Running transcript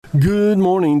Good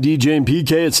morning, DJ and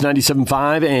PK. It's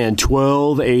 97.5 and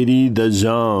 1280 The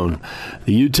Zone.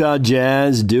 The Utah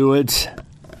Jazz do it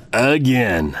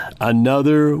again.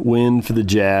 Another win for the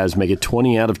Jazz. Make it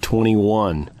 20 out of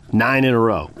 21. 9 in a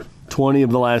row. 20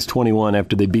 of the last 21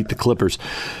 after they beat the Clippers.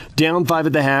 Down 5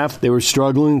 at the half. They were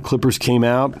struggling. Clippers came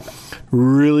out,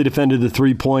 really defended the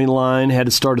three-point line, had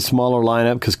to start a smaller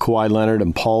lineup because Kawhi Leonard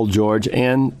and Paul George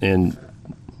and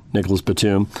Nicholas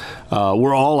Batum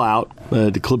were all out.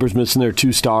 The Clippers missing their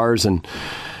 2 stars, and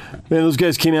man, those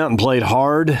guys came out and played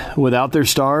hard without their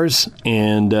stars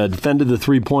and defended the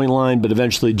three-point line, but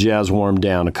eventually Jazz wore them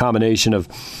down. A combination of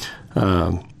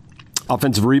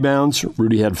offensive rebounds.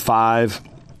 Rudy had 5.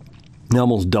 He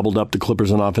almost doubled up the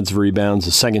Clippers on offensive rebounds.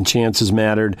 The second chances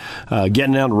mattered.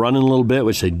 Getting out and running a little bit,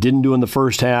 which they didn't do in the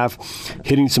first half.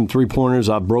 Hitting some three-pointers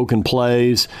off broken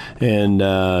plays. And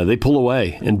they pull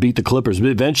away and beat the Clippers. But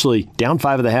eventually, down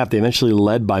 5 at the half, they eventually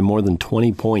led by more than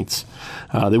 20 points.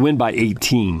 They win by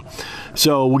 18.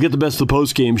 So we'll get the best of the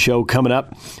post-game show coming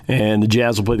up. And the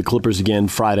Jazz will play the Clippers again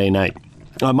Friday night.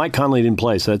 Mike Conley didn't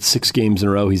play, so that's 6 games in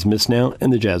a row he's missed now.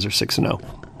 And the Jazz are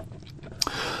 6-0.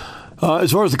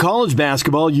 As far as the college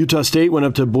basketball, Utah State went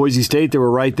up to Boise State. They were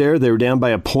right there. They were down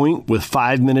by a point with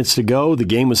 5 minutes to go. The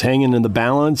game was hanging in the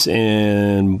balance,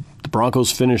 and the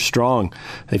Broncos finished strong.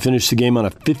 They finished the game on a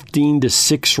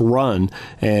 15-6 run,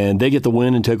 and they get the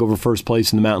win and take over first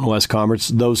place in the Mountain West Conference.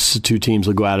 Those 2 teams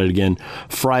will go at it again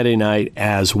Friday night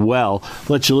as well.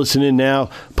 Let you listen in now.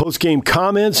 Post-game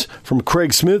comments from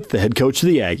Craig Smith, the head coach of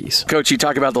the Aggies. Coach, you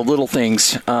talk about the little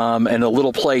things and a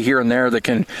little play here and there that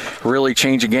can really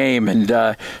change a game. And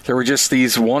there were just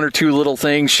these 1 or 2 little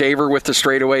things. Shaver with the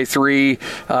straightaway 3.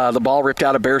 The ball ripped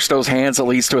out of Bairstow's hands that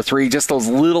leads to a 3. Just those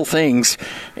little things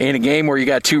in a game where you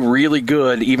got 2 really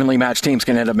good, evenly matched teams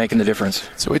can end up making the difference.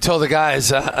 So we told the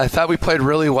guys, I thought we played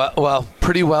really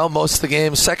pretty well most of the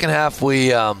game. Second half, we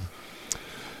got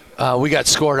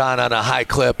scored on a high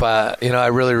clip. I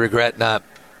really regret not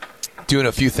doing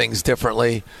a few things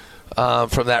differently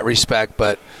from that respect.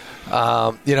 But,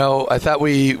 I thought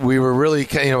we were really,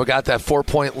 we got that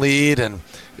 4-point lead, and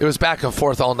it was back and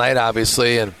forth all night,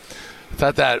 obviously. And I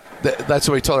thought that's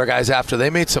what we told our guys after. They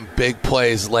made some big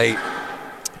plays late.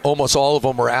 Almost all of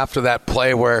them were after that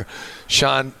play where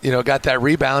Sean, got that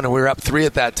rebound, and we were up 3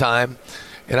 at that time.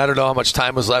 And I don't know how much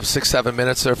time was left, 6-7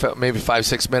 minutes, or maybe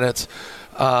 5-6 minutes.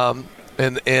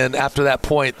 And after that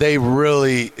point,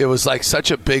 it was like such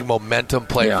a big momentum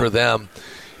play for them.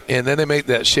 And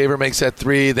then Shaver makes that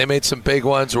 3. They made some big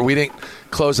ones where we didn't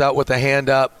close out with the hand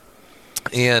up,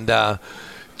 and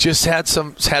just had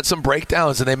some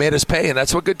breakdowns, and they made us pay. And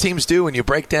that's what good teams do. When you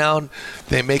break down,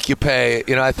 they make you pay.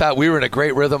 I thought we were in a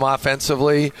great rhythm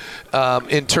offensively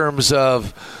in terms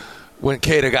of when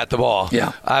Keita got the ball.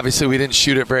 Yeah. Obviously, we didn't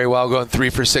shoot it very well, going 3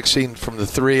 for 16 from the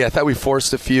 3. I thought we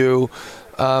forced a few.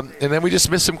 And then we just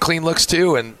missed some clean looks,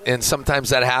 too, and sometimes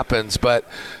that happens. But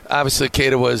obviously,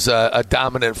 Keita was a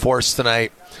dominant force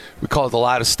tonight. We called a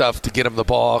lot of stuff to get him the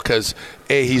ball because,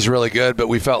 A, he's really good, but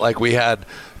we felt like we had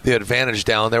the advantage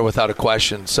down there without a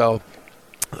question. So,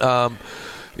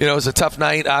 it was a tough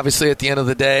night, obviously, at the end of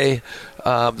the day.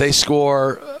 They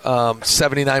score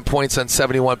 79 points on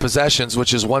 71 possessions,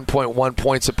 which is 1.1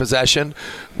 points a possession.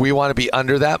 We want to be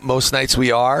under that. Most nights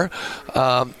we are.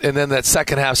 And then that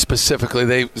second half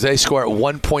specifically, they score at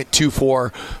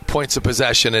 1.24 points a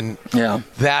possession, and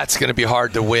that's going to be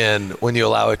hard to win when you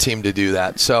allow a team to do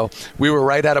that. So we were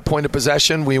right at a point of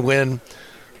possession. We win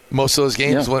most of those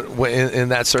games in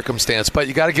that circumstance. But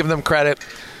you got to give them credit.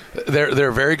 They're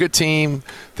a very good team.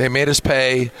 They made us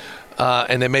pay,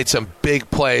 and they made some big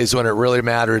plays when it really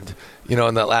mattered, in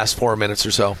that last 4 minutes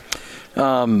or so.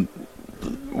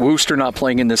 Wooster not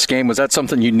playing in this game, was that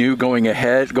something you knew going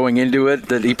into it,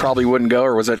 that he probably wouldn't go,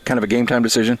 or was that kind of a game-time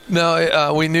decision?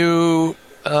 No, we knew,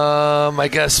 I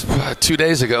guess, 2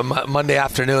 days ago, Monday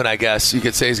afternoon, I guess. You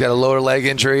could say he's got a lower leg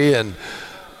injury, and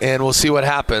we'll see what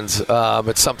happens.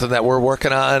 It's something that we're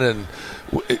working on,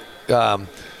 and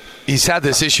he's had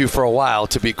this issue for a while,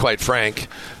 to be quite frank.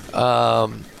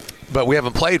 But we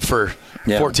haven't played for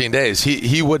 14 days.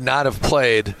 He would not have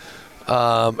played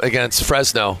against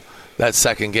Fresno that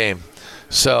second game.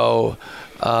 So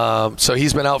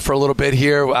he's been out for a little bit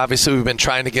here. Obviously, we've been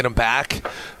trying to get him back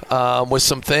with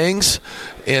some things.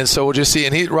 And so we'll just see.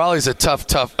 And Raleigh's a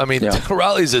tough. I mean,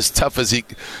 Raleigh's as tough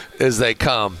as they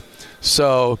come.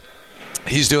 So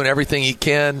he's doing everything he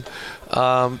can.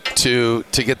 to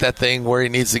get that thing where he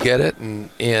needs to get it,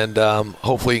 and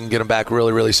hopefully he can get him back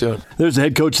really, really soon. There's the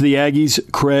head coach of the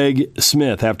Aggies, Craig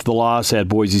Smith, after the loss at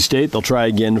Boise State. They'll try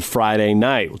again Friday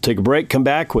night. We'll take a break, come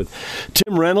back with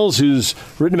Tim Reynolds, who's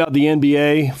written about the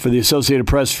NBA for the Associated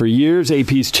Press for years.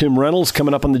 AP's Tim Reynolds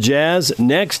coming up on the Jazz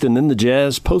next, and then the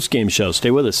Jazz postgame show.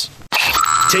 Stay with us.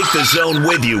 Take the Zone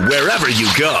with you wherever you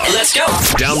go. Let's go.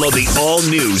 Download the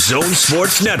all-new Zone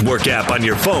Sports Network app on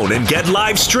your phone and get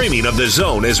live streaming of the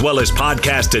Zone as well as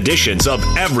podcast editions of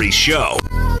every show.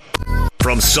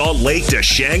 From Salt Lake to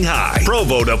Shanghai,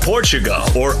 Provo to Portugal,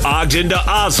 or Ogden to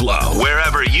Oslo,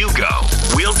 wherever you go,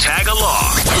 we'll tag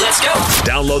along. Let's go.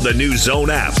 Download the new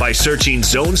Zone app by searching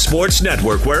Zone Sports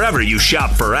Network wherever you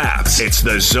shop for apps. It's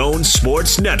the Zone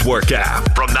Sports Network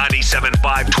app from 97.5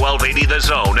 1280 The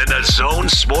Zone and the Zone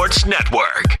Sports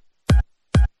Network.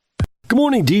 Good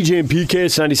morning, DJ and PK.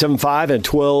 It's 97.5 and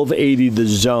 1280 The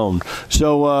Zone.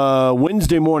 So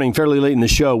Wednesday morning, fairly late in the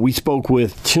show, we spoke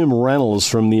with Tim Reynolds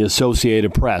from the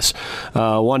Associated Press.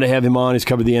 Wanted to have him on. He's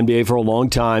covered the NBA for a long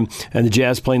time, and the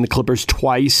Jazz playing the Clippers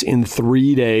twice in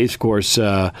 3 days. Of course,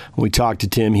 when we talked to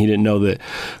Tim, he didn't know that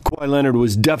Kawhi Leonard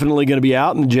was definitely going to be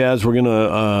out, and the Jazz were going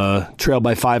to trail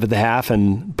by 5 at the half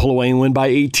and pull away and win by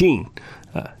 18.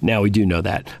 Now we do know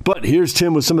that. But here's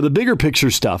Tim with some of the bigger picture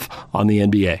stuff on the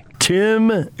NBA.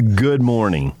 Tim, good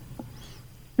morning.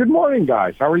 Good morning,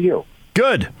 guys. How are you?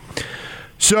 Good.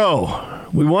 So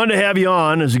we wanted to have you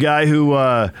on as a guy who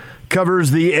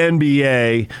covers the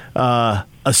NBA,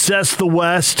 assess the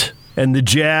West and the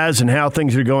Jazz and how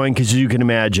things are going, because as you can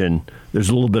imagine, there's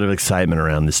a little bit of excitement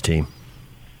around this team.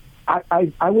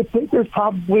 I would think there's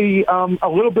probably a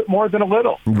little bit more than a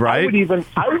little. Right.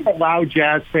 I would allow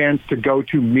Jazz fans to go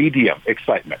to medium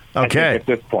excitement. Okay. At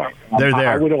this point, they're there.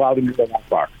 I would allow them to go that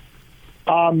far.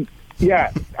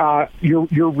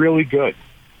 You're really good.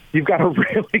 You've got a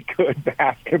really good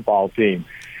basketball team,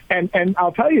 and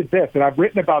I'll tell you this, and I've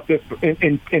written about this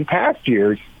in past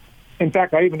years. In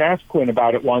fact, I even asked Quinn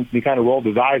about it once, and he kind of rolled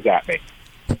his eyes at me.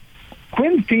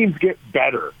 Quinn's teams get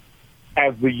better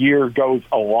as the year goes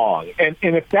along. And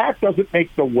if that doesn't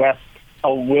make the West a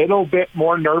little bit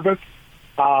more nervous,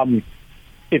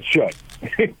 it should.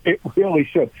 It really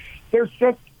should. There's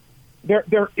just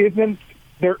there isn't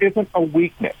a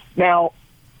weakness. Now,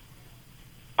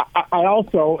 I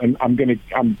also, and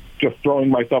I'm just throwing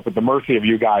myself at the mercy of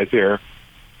you guys here,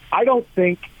 I don't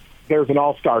think there's an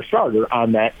all-star starter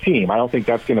on that team. I don't think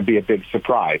that's going to be a big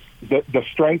surprise. The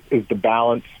strength is the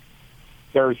balance.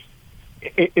 There's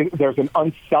an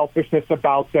unselfishness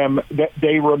about them that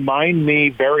they remind me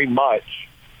very much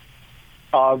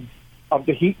of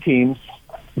the Heat teams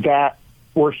that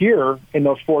were here in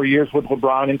those 4 years with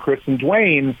LeBron and Chris and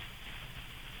Dwayne.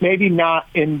 Maybe not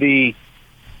in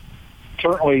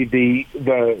certainly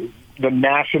the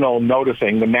national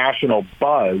noticing, the national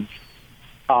buzz,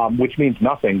 which means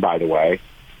nothing, by the way.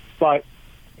 But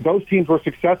those teams were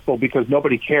successful because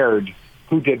nobody cared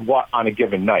who did what on a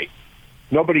given night.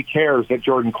 Nobody cares that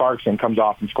Jordan Clarkson comes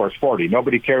off and scores 40.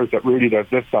 Nobody cares that Rudy does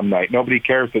this some night. Nobody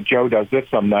cares that Joe does this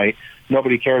some night.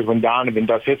 Nobody cares when Donovan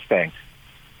does his thing.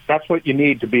 That's what you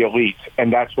need to be elite,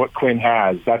 and that's what Quinn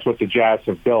has. That's what the Jazz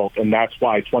have built, and that's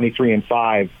why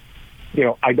 23-5.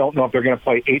 I don't know if they're going to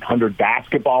play 800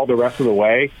 basketball the rest of the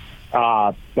way,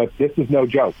 but this is no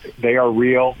joke. They are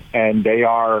real, and they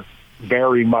are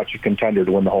very much a contender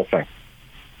to win the whole thing.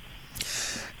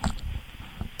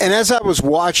 And as I was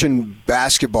watching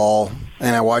basketball,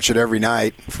 and I watch it every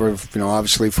night for,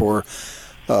 obviously for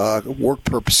work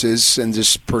purposes and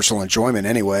just personal enjoyment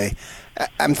anyway,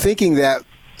 I'm thinking that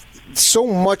so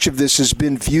much of this has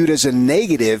been viewed as a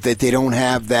negative that they don't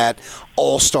have that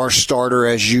all-star starter,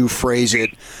 as you phrase it.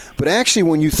 But actually,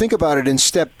 when you think about it and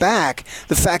step back,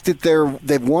 the fact that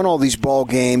they've won all these ball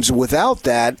games without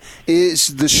that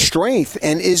is the strength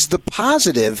and is the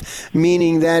positive,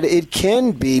 meaning that it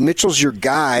can be Mitchell's your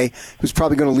guy who's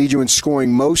probably going to lead you in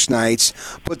scoring most nights.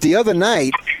 But the other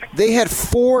night, they had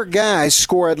 4 guys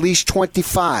score at least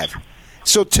 25.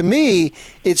 So to me,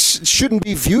 it shouldn't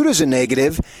be viewed as a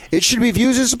negative. It should be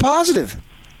viewed as a positive.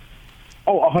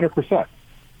 Oh, 100%.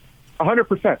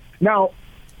 100%. Now,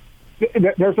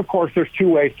 there's 2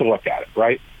 ways to look at it,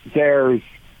 right? There's,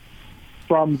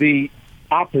 from the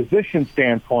opposition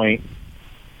standpoint,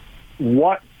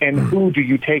 what and who do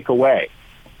you take away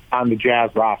on the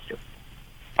Jazz roster?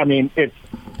 I mean, it's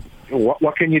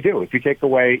what can you do? If you take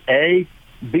away A,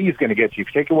 B is going to get you.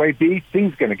 If you take away B, C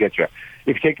is going to get you.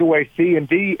 If you take away C and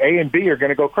D, A and B are going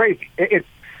to go crazy. It's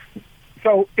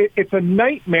a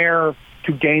nightmare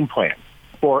to game plan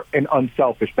for an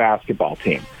unselfish basketball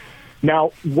team.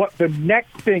 Now, what the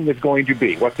next thing is going to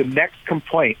be, what the next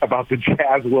complaint about the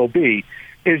Jazz will be,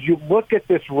 is you look at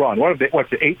this run. What's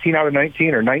it, 18 out of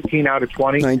 19 or 19 out of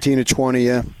 20? 19 to 20,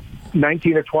 yeah.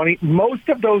 19 to 20. Most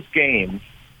of those games,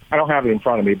 I don't have it in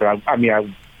front of me, but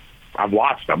I've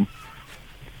watched them.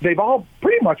 They've all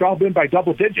pretty much all been by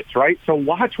double digits, right? So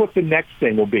watch what the next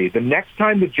thing will be. The next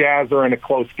time the Jazz are in a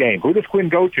close game, who does Quinn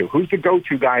go to? Who's the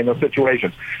go-to guy in those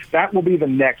situations? That will be the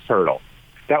next hurdle.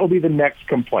 That will be the next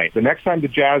complaint. The next time the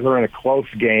Jazz are in a close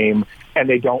game and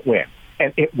they don't win.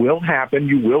 And it will happen.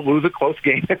 You will lose a close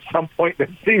game at some point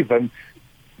this season.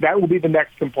 That will be the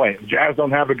next complaint. The Jazz don't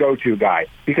have a go-to guy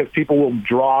because people will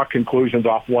draw conclusions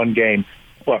off one game.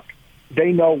 Look,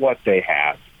 they know what they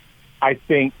have. I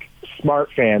think smart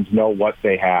fans know what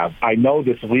they have. I know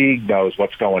this league knows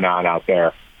what's going on out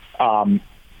there.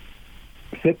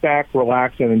 Sit back,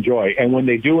 relax, and enjoy. And when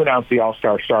they do announce the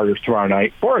All-Star starters tomorrow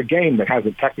night, for a game that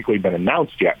hasn't technically been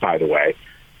announced yet, by the way,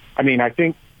 I mean, I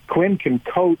think Quinn can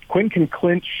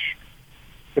clinch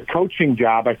the coaching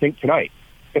job, I think, tonight.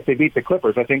 If they beat the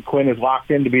Clippers, I think Quinn is locked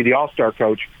in to be the All-Star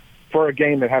coach for a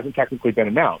game that hasn't technically been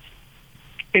announced.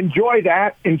 Enjoy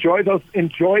that. Enjoy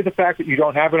the fact that you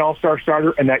don't have an All-Star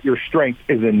starter and that your strength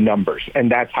is in numbers, and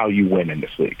that's how you win in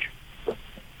this league.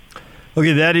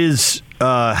 Okay, that is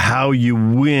how you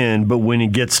win, but when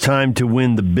it gets time to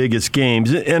win the biggest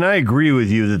games, and I agree with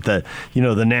you that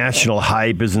the national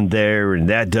hype isn't there and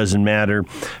that doesn't matter,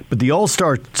 but the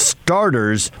All-Star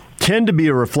starters tend to be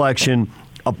a reflection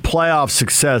of playoff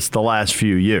success the last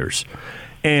few years.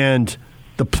 And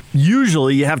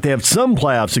usually you have to have some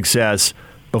playoff success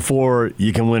before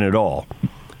you can win it all.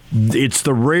 It's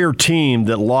the rare team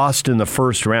that lost in the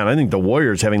first round. I think the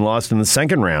Warriors having lost in the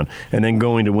second round and then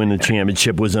going to win the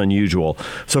championship was unusual.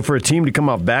 So for a team to come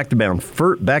off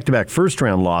back-to-back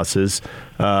first-round losses,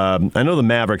 I know the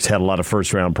Mavericks had a lot of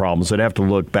first-round problems. I'd have to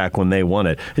look back when they won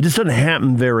it. It just doesn't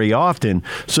happen very often.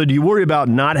 So do you worry about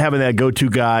not having that go-to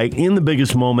guy in the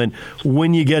biggest moment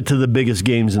when you get to the biggest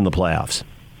games in the playoffs?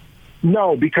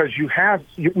 No, because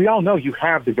we all know you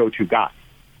have the go-to guy.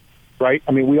 Right?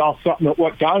 I mean, we all saw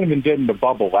what Donovan did in the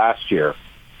bubble last year.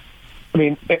 I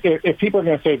mean, if people are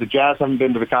going to say the Jazz haven't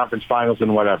been to the conference finals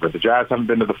and whatever, the Jazz haven't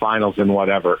been to the finals and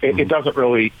whatever, it doesn't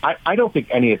really, I don't think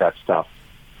any of that stuff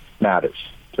matters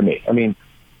to me. I mean,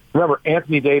 remember,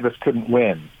 Anthony Davis couldn't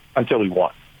win until he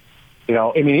won. You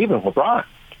know, I mean, even LeBron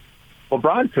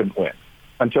couldn't win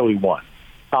until he won.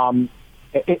 I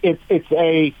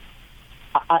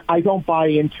don't buy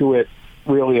into it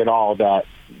really at all that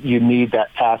you need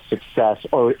that past success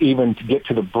or even to get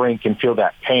to the brink and feel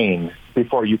that pain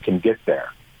before you can get there.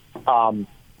 Joe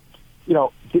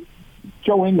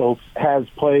Ingles has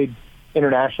played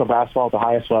international basketball at the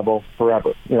highest level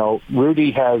forever. You know,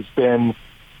 Rudy has been,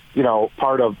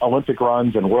 part of Olympic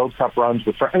runs and World Cup runs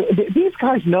with friends. These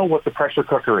guys know what the pressure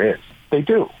cooker is. They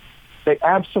do. They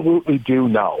absolutely do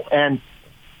know. And,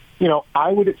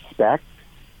 I would expect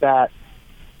that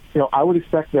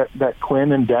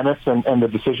Quinn and Dennis and the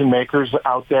decision makers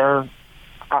out there,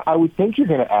 I would think you're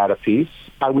going to add a piece.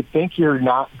 I would think you're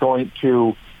not going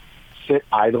to sit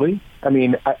idly. I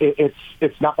mean,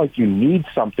 it's not like you need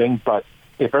something, but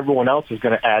if everyone else is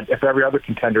going to add, if every other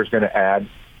contender is going to add,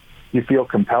 you feel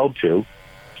compelled to.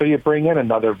 So you bring in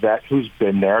another vet who's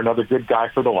been there, another good guy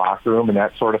for the locker room and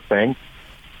that sort of thing.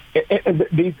 And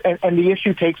the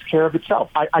issue takes care of itself.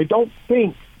 I don't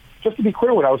think, just to be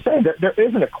clear what I was saying, there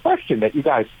isn't a question that you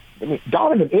guys,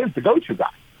 Donovan is the go-to guy.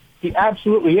 He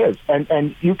absolutely is.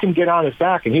 And you can get on his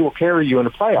back and he will carry you in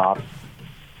the playoffs.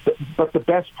 But the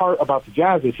best part about the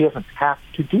Jazz is he doesn't have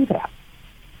to do that.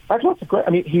 That's what's great. I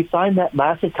mean, he signed that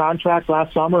massive contract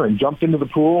last summer and jumped into the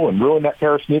pool and ruined that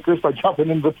pair of sneakers by jumping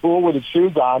into the pool with his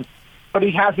shoes on. But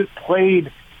he hasn't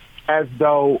played as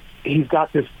though he's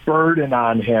got this burden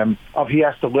on him of he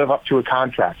has to live up to a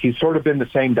contract. He's sort of been the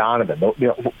same Donovan,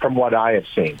 from what I have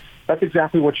seen. That's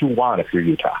exactly what you want if you're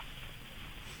Utah.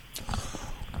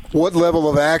 What level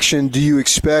of action do you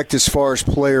expect as far as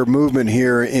player movement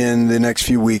here in the next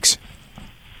few weeks?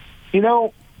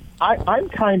 I'm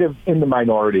kind of in the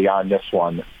minority on this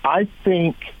one. I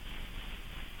think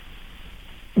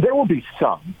there will be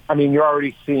some. I mean, you're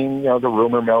already seeing, the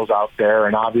rumor mills out there,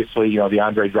 and obviously, the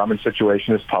Andre Drummond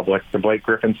situation is public. The Blake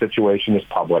Griffin situation is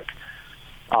public.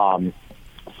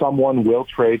 Someone will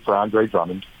trade for Andre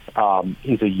Drummond.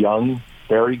 He's a young,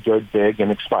 very good, big,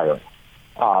 and expiring.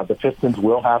 The Pistons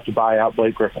will have to buy out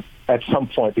Blake Griffin at some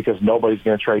point because nobody's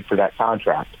going to trade for that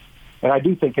contract. And I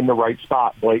do think in the right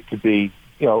spot, Blake could be,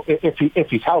 if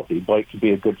he's healthy, Blake could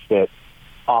be a good fit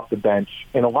off the bench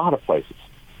in a lot of places.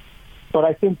 But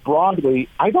I think broadly,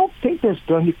 I don't think there's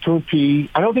going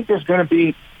to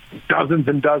be dozens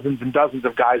and dozens and dozens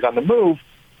of guys on the move.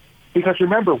 Because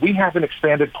remember, we have an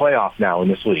expanded playoff now in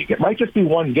this league. It might just be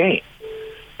one game.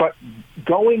 But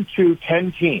going to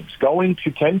 10 teams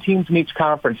in each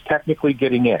conference, technically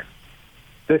getting in,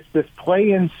 this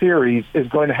play-in series is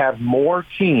going to have more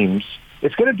teams.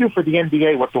 It's going to do for the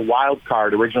NBA what the wild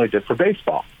card originally did for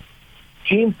baseball.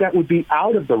 Teams that would be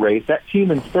out of the race, that team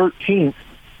in 13th,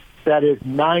 that is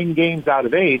 9 games out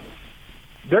of 8,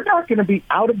 they're not going to be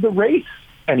out of the race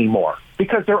anymore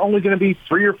because they're only going to be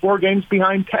 3 or 4 games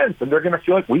behind 10th, and they're going to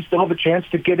feel like we still have a chance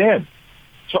to get in.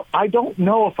 So I don't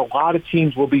know if a lot of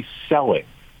teams will be selling.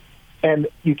 And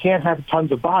you can't have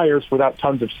tons of buyers without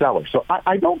tons of sellers. So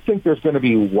I don't think there's going to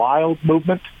be wild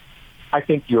movement. I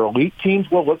think your elite teams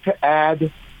will look to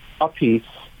add a piece.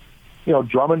 You know,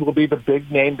 Drummond will be the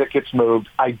big name that gets moved.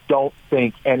 I don't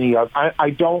think any of...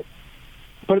 I don't...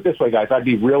 Put it this way, guys. I'd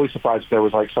be really surprised if there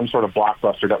was like some sort of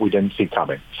blockbuster that we didn't see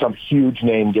coming. Some huge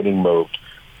name getting moved.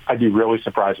 I'd be really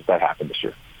surprised if that happened this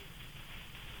year.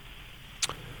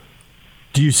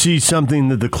 Do you see something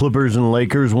that the Clippers and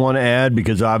Lakers want to add?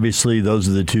 Because obviously those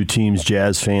are the two teams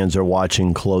Jazz fans are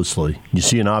watching closely. You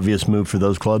see an obvious move for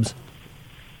those clubs?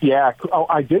 Yeah,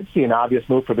 I did see an obvious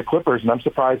move for the Clippers, and I'm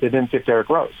surprised they didn't get Derrick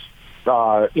Rose.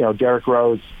 Derrick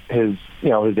Rose, his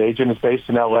agent is based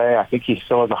in L.A. I think he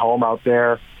still has a home out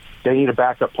there. They need a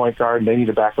backup point guard, and they need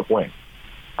a backup wing.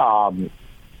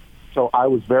 So I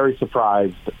was very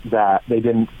surprised that they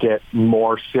didn't get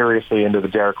more seriously into the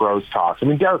Derrick Rose talks. I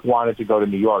mean, Derrick wanted to go to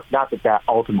New York. Not that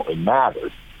ultimately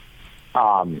matters.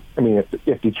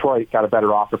 If Detroit got a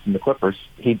better offer from the Clippers,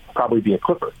 he'd probably be a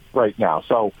Clipper right now.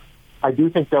 So I do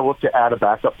think they'll look to add a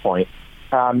backup point.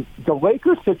 The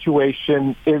Lakers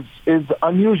situation is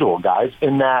unusual, guys,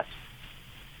 in that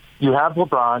you have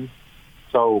LeBron,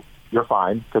 so you're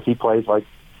fine because he plays like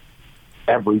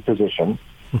every position.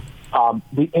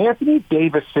 The Anthony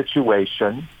Davis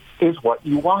situation is what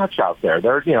you watch out there.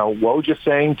 They're, Woj just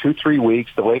saying 2-3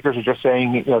 weeks. The Lakers are just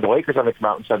saying, the Lakers haven't come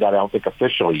out and said that, I don't think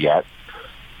officially yet.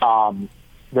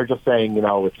 They're just saying,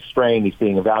 it's a strain, he's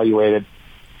being evaluated.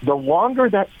 The longer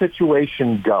that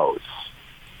situation goes,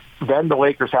 then the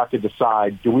Lakers have to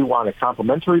decide, do we want a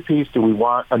complementary piece? Do we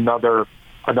want another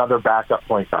backup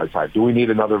point guard type? Do we need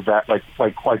another vet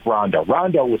like Rondo?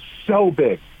 Rondo was so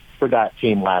big for that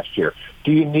team last year.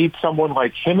 Do you need someone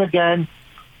like him again?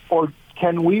 Or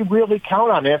can we really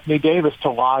count on Anthony Davis to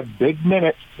log big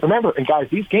minutes? Remember, and guys,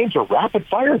 these games are rapid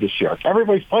fire this year.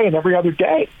 Everybody's playing every other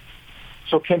day.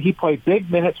 So can he play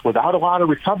big minutes without a lot of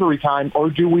recovery time,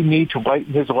 or do we need to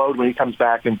lighten his load when he comes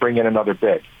back and bring in another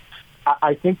big?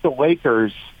 I think the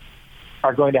Lakers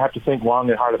are going to have to think long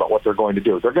and hard about what they're going to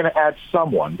do. They're going to add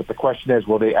someone, but the question is,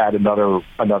 will they add another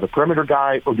perimeter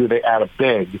guy, or do they add a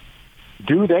big?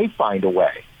 Do they find a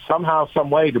way, somehow,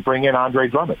 some way, to bring in Andre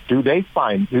Drummond? Do they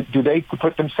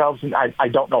put themselves in? I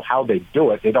don't know how they do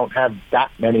it. They don't have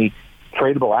that many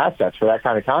tradable assets for that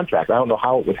kind of contract. I don't know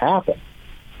how it would happen.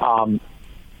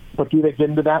 But do they get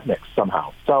into that mix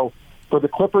somehow? So for the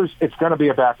Clippers, it's going to be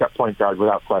a backup point guard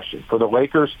without question. For the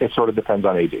Lakers, it sort of depends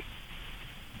on AD.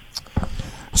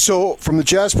 So from the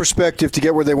Jazz perspective, to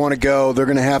get where they want to go, they're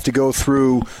going to have to go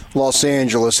through Los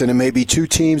Angeles, and it may be 2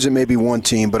 teams, it may be 1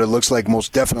 team, but it looks like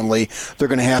most definitely they're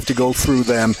going to have to go through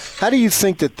them. How do you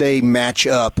think that they match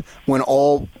up when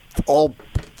all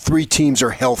 3 teams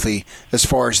are healthy as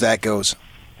far as that goes?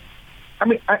 I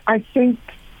mean,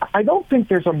 I don't think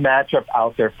there's a matchup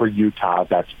out there for Utah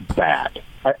that's bad.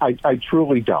 I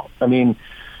truly don't. I mean,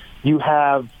 you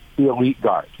have the elite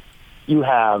guard. You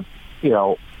have,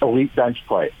 elite bench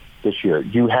play this year.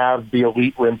 You have the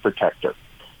elite rim protector.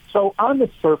 So on the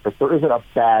surface, there isn't a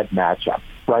bad matchup,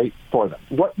 right, for them.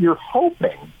 What you're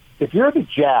hoping, if you're the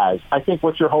Jazz, I think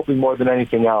what you're hoping more than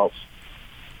anything else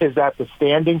is that the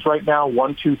standings right now,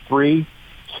 1, 2, 3,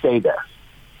 stay there.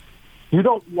 You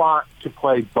don't want to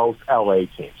play both LA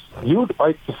teams. You'd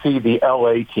like to see the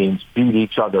LA teams beat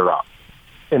each other up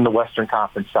in the Western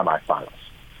Conference semifinals.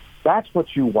 That's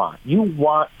what you want. You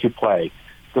want to play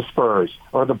the Spurs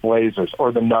or the Blazers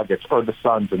or the Nuggets or the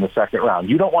Suns in the second round.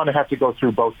 You don't want to have to go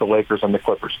through both the Lakers and the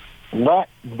Clippers. Let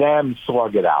them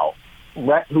slug it out.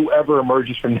 Let whoever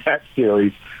emerges from that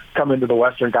series come into the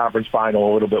Western Conference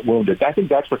final a little bit wounded. I think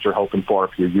that's what you're hoping for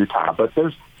if you're Utah. But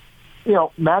there's,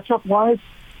 matchup-wise,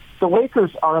 the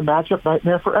Lakers are a matchup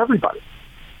nightmare for everybody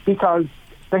because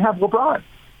they have LeBron.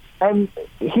 And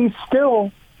he's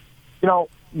still,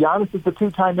 Giannis is the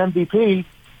 2-time MVP.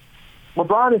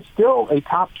 LeBron is still a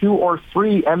top 2 or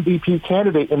 3 MVP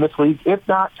candidate in this league, if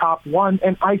not top 1,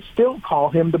 and I still call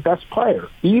him the best player,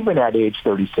 even at age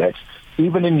 36,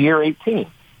 even in year 18.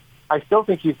 I still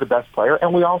think he's the best player,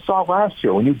 and we all saw last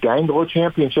year when you dangle a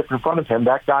championship in front of him,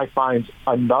 that guy finds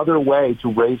another way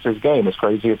to raise his game, as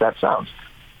crazy as that sounds.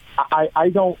 I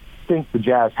don't think the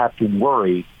Jazz have to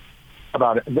worry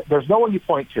about it. There's no one you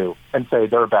point to and say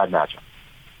they're a bad matchup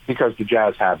because the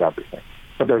Jazz have everything.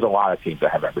 But there's a lot of teams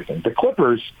that have everything. The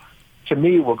Clippers, to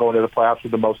me, will go into the playoffs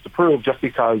with the most to prove just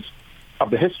because of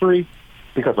the history,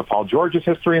 because of Paul George's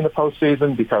history in the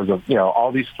postseason, because of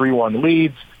all these 3-1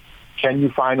 leads. Can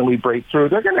you finally break through?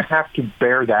 They're going to have to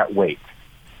bear that weight.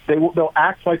 They'll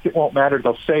act like it won't matter.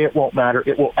 They'll say it won't matter.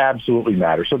 It will absolutely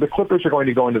matter. So the Clippers are going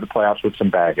to go into the playoffs with some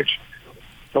baggage.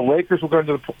 The Lakers will go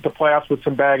into the playoffs with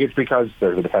some baggage because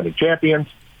they're the defending champions.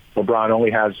 LeBron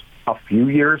only has a few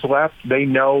years left. They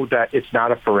know that it's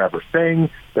not a forever thing.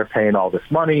 They're paying all this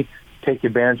money. Take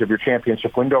advantage of your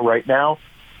championship window right now.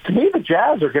 To me, the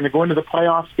Jazz are going to go into the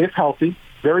playoffs, if healthy,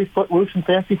 very footloose and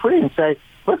fancy-free, and say,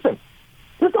 listen,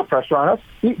 there's no pressure on us.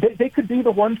 They could be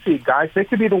the 1 seed, guys. They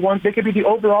could be the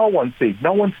overall 1 seed.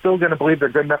 No one's still going to believe they're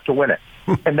good enough to win it.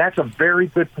 And that's a very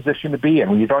good position to be in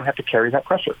when you don't have to carry that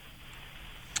pressure.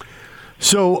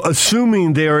 So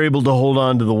assuming they are able to hold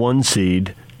on to the 1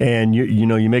 seed, and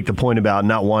you make the point about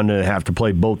not wanting to have to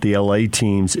play both the LA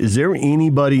teams, is there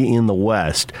anybody in the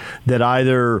West that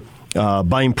either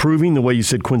by improving the way you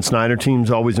said Quinn Snyder teams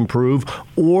always improve,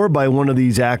 or by one of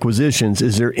these acquisitions,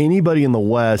 is there anybody in the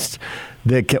West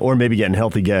that can, or maybe getting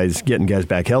guys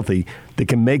back healthy, that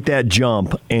can make that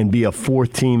jump and be a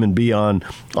fourth team and be on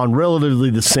relatively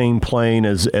the same plane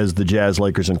as the Jazz,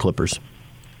 Lakers, and Clippers?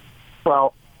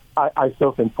 Well, I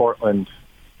still think Portland,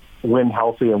 win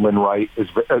healthy and win right,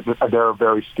 they're a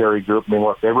very scary group. I mean,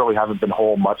 look, they really haven't been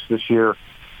whole much this year,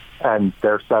 and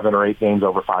they're 7 or 8 games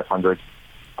over 500.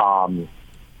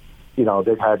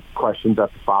 They've had questions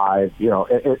up to 5.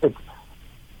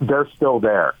 They're still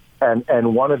there.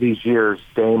 And one of these years,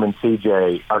 Dame and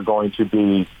CJ are going to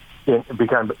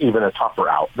become even a tougher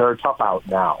out. They're a tough out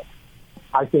now.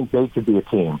 I think they could be a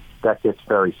team that gets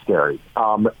very scary.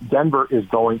 Denver is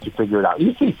going to figure it out.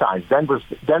 You see signs.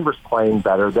 Denver's playing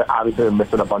better. Obviously, they're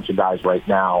missing a bunch of guys right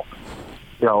now.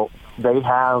 They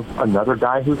have another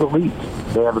guy who's elite.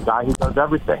 They have a guy who does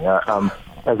everything.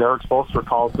 As Eric Spoelstra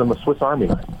calls them, a Swiss Army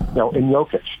knife, in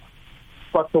Jokic.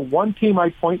 But the one team I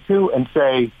point to and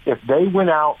say, if they went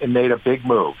out and made a big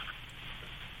move,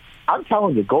 I'm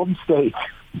telling you, Golden State,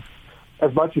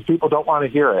 as much as people don't want to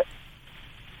hear it,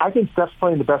 I think Steph's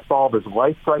playing the best ball of his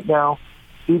life right now.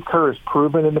 Steve Kerr has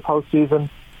proven in the postseason.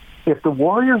 If the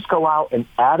Warriors go out and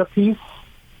add a piece,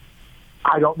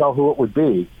 I don't know who it would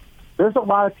be. There's a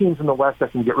lot of teams in the West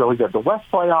that can get really good. The West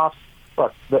playoffs,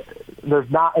 look,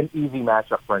 there's not an easy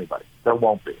matchup for anybody. There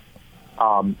won't be.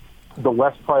 The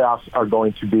West playoffs are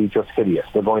going to be just hideous.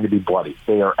 They're going to be bloody.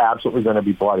 They are absolutely going to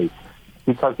be bloody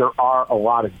because there are a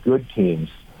lot of good teams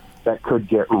that could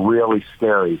get really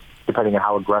scary depending on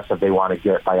how aggressive they want to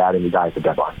get by adding the guys at the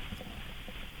deadline.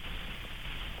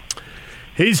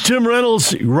 He's Tim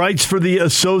Reynolds, writes for the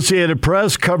Associated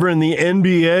Press, covering the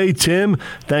NBA. Tim,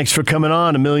 thanks for coming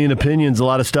on. A million opinions, a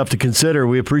lot of stuff to consider.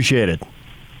 We appreciate it.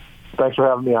 Thanks for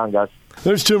having me on, guys.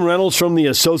 There's Tim Reynolds from the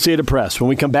Associated Press. When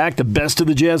we come back, the Best of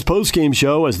the Jazz postgame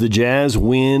show as the Jazz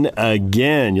win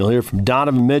again. You'll hear from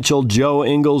Donovan Mitchell, Joe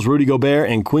Ingles, Rudy Gobert,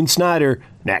 and Quinn Snyder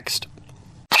next.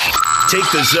 Take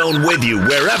the Zone with you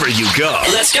wherever you go.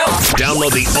 Let's go.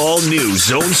 Download the all-new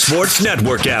Zone Sports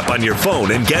Network app on your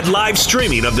phone and get live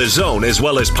streaming of the Zone as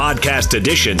well as podcast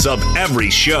editions of every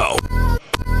show.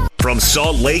 From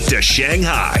Salt Lake to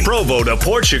Shanghai, Provo to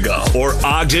Portugal, or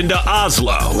Ogden to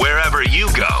Oslo, wherever you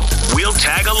go, we'll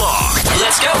tag along.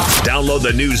 Let's go. Download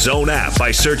the new Zone app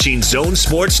by searching Zone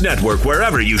Sports Network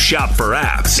wherever you shop for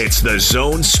apps. It's the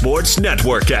Zone Sports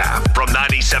Network app from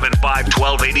 97.5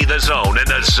 1280 The Zone and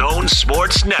the Zone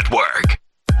Sports Network.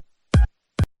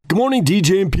 Good morning,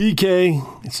 DJ and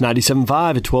PK. It's 97.5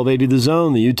 at 1280 The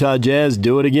Zone. The Utah Jazz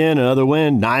do it again. Another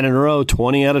win, 9 in a row,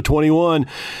 20 out of 21.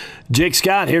 Jake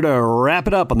Scott here to wrap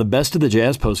it up on the Best of the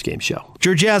Jazz postgame show.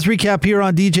 Your Jazz recap here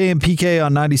on DJ and PK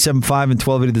on 97.5 and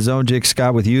 1280 The Zone. Jake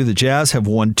Scott with you. The Jazz have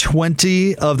won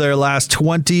 20 of their last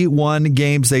 21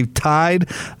 games. They've tied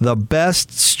the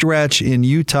best stretch in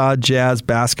Utah Jazz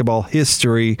basketball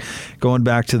history, going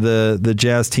back to the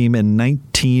Jazz team in 19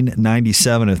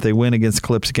 114.97. If they win against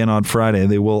Clips again on Friday,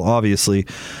 they will obviously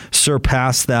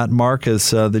surpass that mark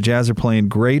as the Jazz are playing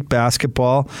great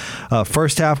basketball.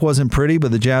 First half wasn't pretty,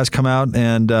 but the Jazz come out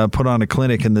and put on a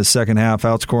clinic in the second half,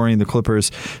 outscoring the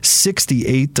Clippers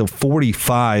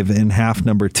 68-45 in half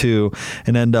number 2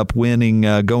 and end up winning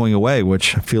going away,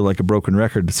 which I feel like a broken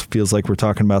record. It feels like we're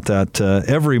talking about that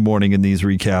every morning in these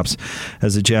recaps,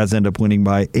 as the Jazz end up winning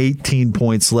by 18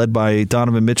 points, led by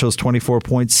Donovan Mitchell's 24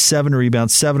 points, 7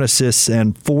 rebounds, 7 assists,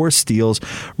 and 4 steals.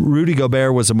 Rudy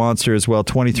Gobert was a monster as well,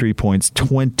 23 points,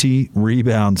 20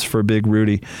 rebounds for Big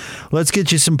Rudy. Let's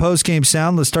get you some post-game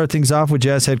sound. Let's start things off with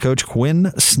Jazz head coach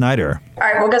Quinn Snyder. All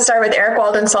right, we'll get started with Eric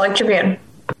Walden, Salt Lake Tribune.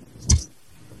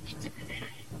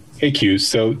 Hey, Q.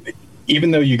 So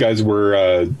even though you guys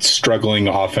were struggling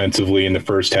offensively in the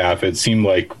first half, it seemed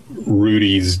like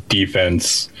Rudy's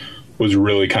defense was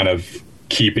really kind of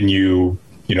keeping you,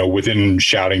 within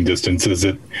shouting distance. As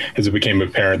it became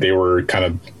apparent, they were kind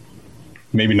of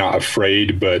maybe not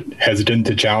afraid, but hesitant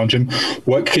to challenge him.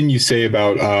 What can you say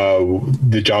about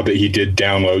the job that he did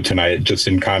down low tonight, just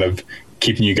in kind of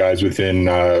keeping you guys within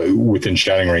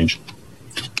shouting range?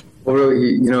 Well,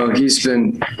 really, he's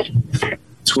been.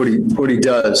 It's what he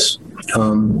does.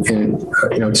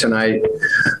 Tonight,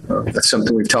 that's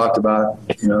something we've talked about,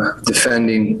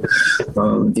 defending,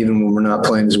 even when we're not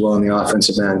playing as well in the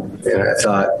offensive end. And I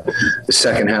thought the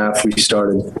second half we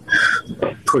started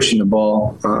pushing the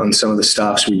ball on some of the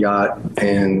stops we got.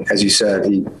 And as you said,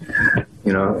 he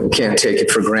can't take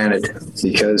it for granted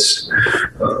because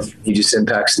he just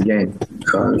impacts the game,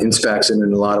 impacts it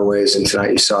in a lot of ways. And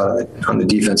tonight you saw it on the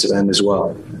defensive end as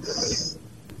well.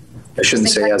 I shouldn't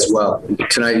say as well.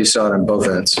 Tonight you saw it on both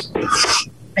ends.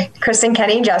 Kristen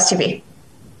Kenny, Jazz TV.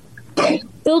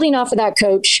 Building off of that,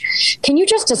 Coach, can you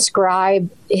just describe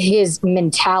his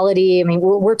mentality? I mean,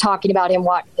 we're talking about him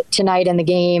tonight in the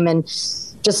game and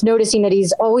just noticing that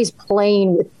he's always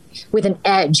playing with an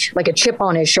edge, like a chip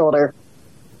on his shoulder.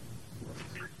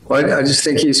 Well, I just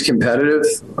think he's competitive.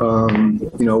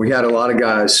 We had a lot of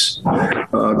guys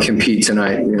compete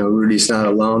tonight. Rudy's not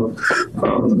alone.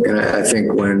 And I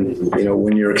think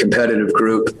when you're a competitive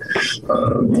group,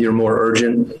 you're more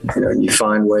urgent. You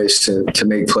find ways to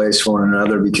make plays for one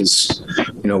another because,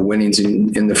 winning's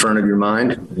in the front of your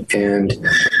mind. And,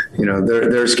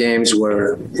 there's games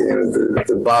where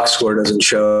the box score doesn't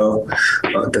show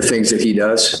the things that he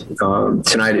does.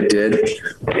 Tonight it did.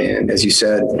 And as you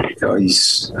said,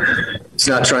 he's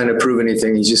not trying to prove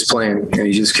anything. He's just playing and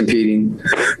he's just competing.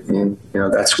 And,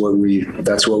 that's what we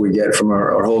get from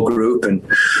our whole group. And,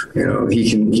 he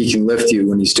can lift you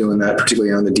when he's doing that,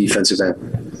 particularly on the defensive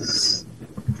end.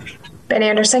 Ben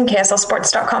Anderson,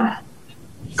 KSLSports.com.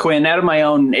 Quinn, out of my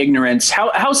own ignorance,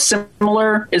 how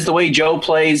similar is the way Joe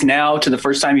plays now to the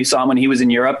first time you saw him when he was in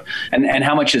Europe, and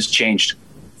how much has changed?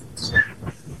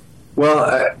 Well,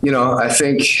 I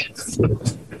think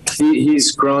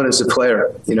he's grown as a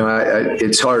player.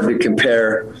 It's hard to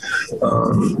compare.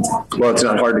 It's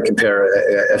not hard to compare.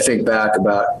 I think back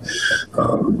about,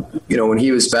 when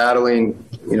he was battling,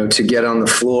 to get on the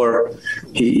floor,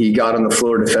 he got on the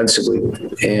floor defensively.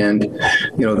 And,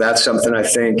 that's something I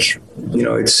think,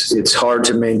 it's hard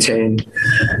to maintain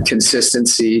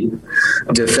consistency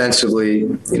defensively,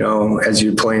 as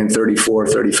you're playing 34,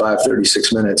 35,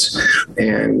 36 minutes.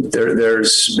 And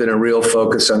there's been a real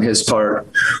focus on his part.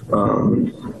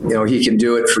 He can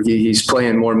do it he's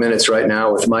playing more minutes right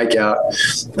now with Mike out,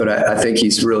 but I think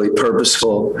he's really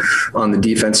purposeful on the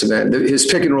defensive end. His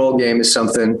pick and roll game is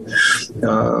something,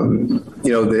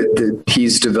 that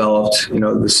he's developed, the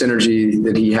synergy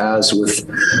that he has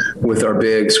with our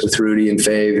bigs, with Rudy and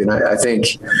Fave. And I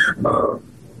think,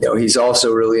 he's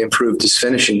also really improved his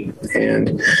finishing.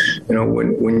 And,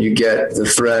 when you get the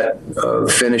threat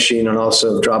of finishing and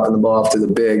also dropping the ball off to the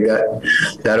big,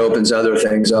 that opens other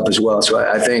things up as well. So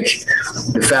I think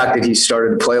the fact that he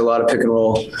started to play a lot of pick and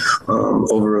roll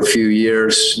over a few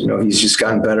years, he's just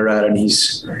gotten better at it. And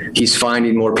he's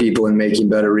finding more people and making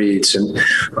better reads. And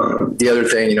the other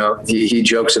thing, he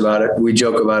jokes about it. We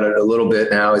joke about it a little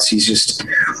bit now. Is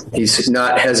he's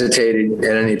not hesitated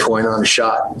at any point on a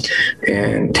shot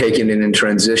and taking it in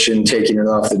transition, taking it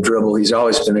off the dribble. He's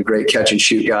always been a great catch and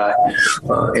shoot guy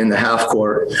in the half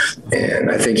court.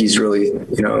 And I think he's really,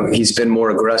 he's been more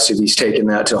aggressive. He's taken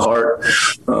that to heart.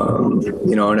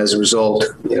 And as a result,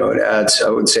 I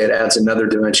would say it adds another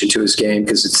dimension to his game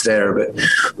because it's there, but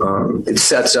it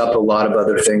sets up a lot of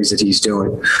other things that he's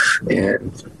doing.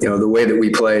 And, the way that we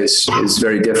play is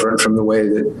very different from the way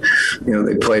that,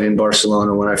 they played in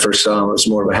Barcelona when I first saw him. It was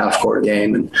more of a half court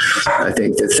game. And I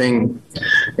think the thing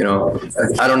You know,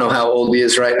 I don't know how old he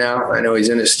is right now. I know he's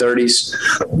in his 30s,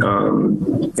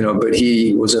 you know, but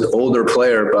he was an older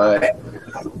player by,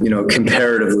 you know,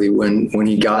 comparatively when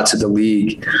he got to the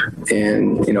league.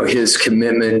 And, you know, his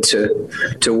commitment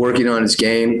to working on his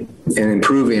game and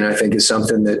improving, I think, is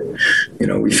something that, you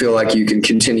know, we feel like you can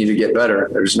continue to get better.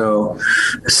 There's no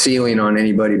ceiling on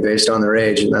anybody based on their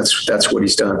age, and that's what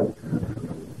he's done.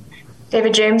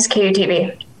 David James,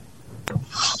 KUTV.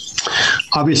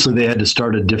 Obviously, they had to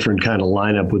start a different kind of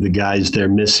lineup with the guys they're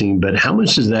missing, but how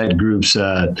much does that group's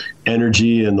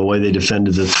energy and the way they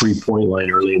defended the three-point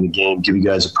line early in the game give you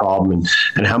guys a problem?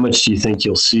 And how much do you think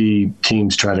you'll see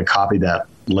teams try to copy that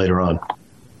later on?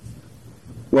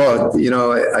 Well, you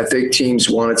know, I think teams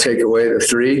want to take away the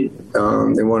three.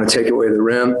 They want to take away the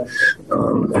rim,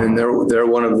 and they're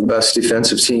one of the best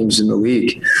defensive teams in the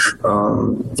league.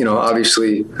 You know,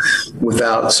 obviously,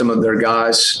 without some of their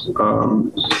guys,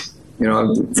 you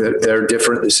know, they're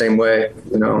different the same way.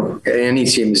 You know, any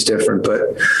team is different, but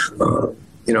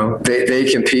you know,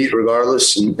 they compete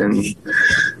regardless, and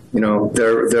you know,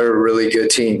 they're a really good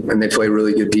team, and they play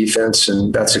really good defense,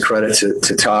 and that's a credit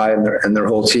to Ty and their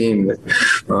whole team.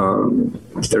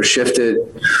 They're shifted,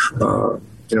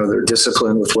 you know, they're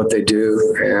disciplined with what they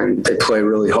do, and they play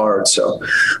really hard. So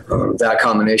that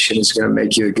combination is going to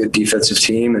make you a good defensive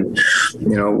team, and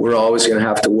you know, we're always going to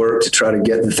have to work to try to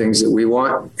get the things that we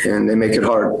want, and they make it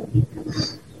hard.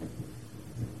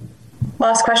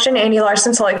 Last question, Andy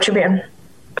Larson, Salt Tribune.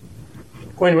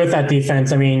 Quinn, with that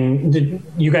defense, I mean, did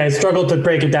you guys struggled to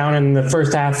break it down in the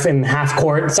first half in half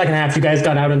court? Second half, you guys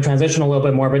got out in transition a little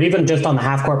bit more, but even just on the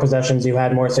half court possessions, you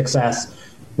had more success.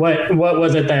 What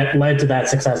was it that led to that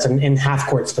success in half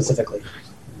court specifically?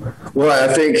 Well,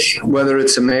 I think whether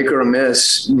it's a make or a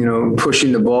miss, you know,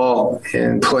 pushing the ball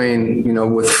and playing, you know,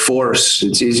 with force,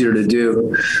 it's easier to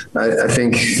do. I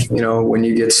think, you know, when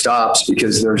you get stops,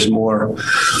 because there's more,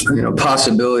 you know,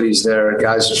 possibilities there,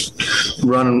 guys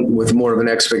run with more of an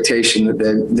expectation that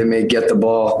they may get the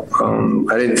ball.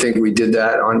 I didn't think we did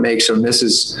that on makes or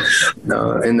misses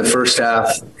in the first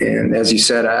half. And as you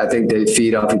said, I think they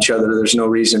feed off each other. There's no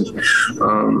reason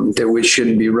that we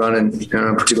shouldn't be running,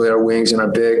 particularly our wings and our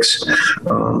bigs.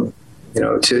 You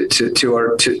know,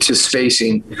 to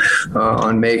spacing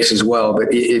on makes as well. But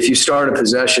if you start a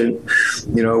possession,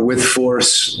 you know, with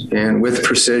force and with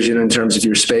precision in terms of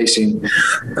your spacing,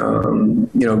 you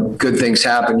know, good things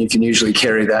happen. You can usually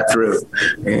carry that through.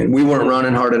 And we weren't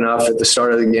running hard enough at the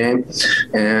start of the game,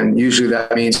 and usually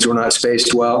that means we're not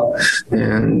spaced well.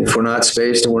 And if we're not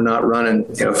spaced and we're not running,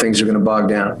 you know, things are going to bog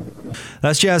down.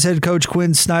 That's Jazz head coach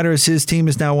Quinn Snyder. His team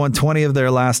has now won 20 of their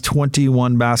last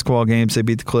 21 basketball games. They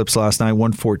beat the Clips last night,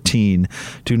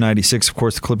 114-96. Of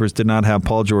course, the Clippers did not have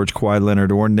Paul George, Kawhi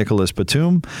Leonard, or Nicholas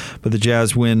Batum, but the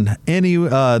Jazz win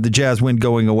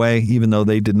going away, even though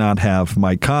they did not have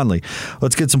Mike Conley.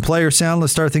 Let's get some player sound.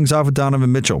 Let's start things off with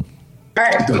Donovan Mitchell. All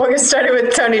right, we'll get started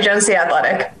with Tony Jones, The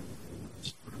Athletic.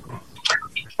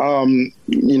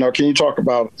 You know, can you talk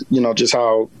about, you know, just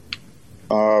how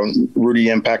Rudy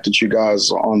impacted you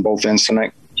guys on both ends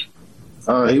tonight?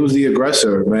 He was the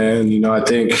aggressor, man. You know, I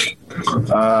think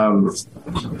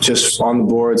just on the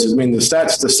boards. I mean, the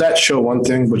stats show one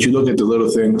thing, but you look at the little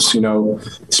things, you know,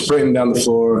 sprinting down the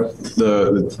floor,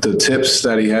 the tips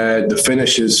that he had, the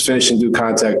finishes, finishing through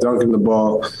contact, dunking the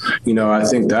ball. You know, I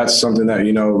think that's something that,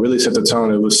 you know, really set the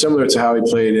tone. It was similar to how he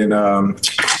played in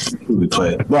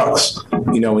Bucks.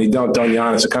 You know, when he dunked on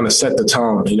Giannis, it kind of set the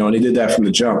tone, you know, and he did that from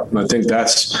the jump. And I think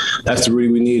that's the Rudy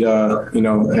we need, you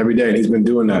know, every day. And he's been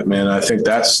doing that, man. And I think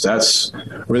that's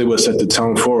really what set the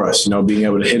tone for us, you know, being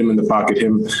able to hit him in the pocket,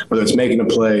 him, whether it's making a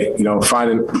play, you know,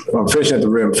 finishing at the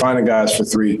rim, finding guys for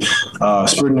three,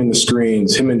 sprinting the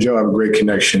screens. Him and Joe have a great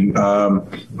connection.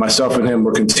 Myself and him,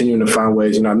 we're continuing to find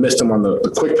ways. You know, I missed him on the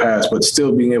quick pass, but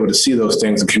still being able to see those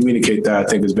things and communicate that, I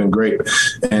think, has been great.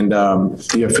 And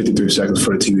you have 53 seconds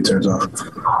before the TV turns off.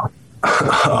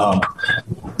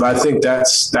 But I think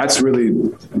that's really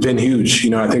been huge.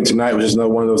 You know, I think tonight was just another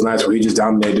one of those nights where he just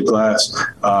dominated the glass,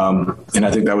 and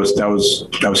I think that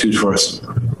was huge for us.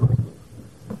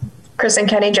 Kristen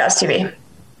Kenny, Jazz TV.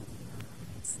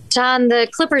 John, the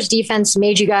Clippers defense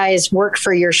made you guys work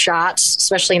for your shots,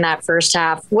 especially in that first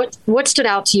half. What stood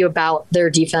out to you about their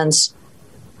defense?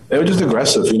 They were just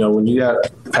aggressive. You know, when you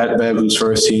got Pat Bev, who's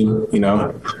first team, you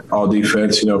know, all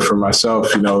defense, you know, for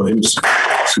myself, you know, he was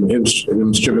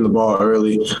him stripping the ball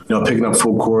early, picking up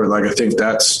full court. Like, I think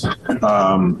that's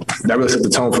that really set the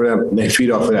tone for them. And they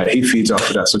feed off of that. He feeds off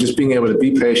of that. So just being able to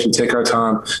be patient, take our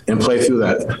time, and play through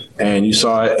that. And you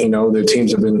saw it. Their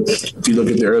teams have been. If you look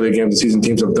at the early games of the season,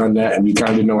 teams have done that, and we kind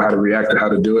of didn't know how to react or how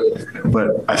to do it.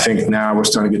 But I think now we're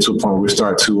starting to get to a point where we're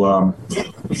starting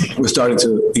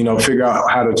to figure out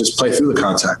how to just play through the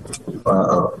contact.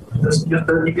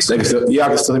 Yeah, I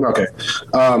can still hear me. Okay.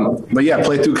 But yeah,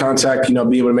 play through contact,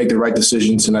 be able to make the right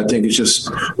decisions. And I think it's just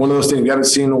one of those things we haven't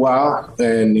seen in a while,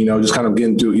 and, just kind of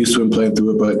getting used to it and playing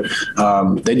through it.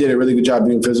 But they did a really good job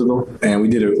being physical, and we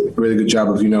did a really good job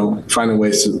of, finding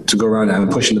ways to go around that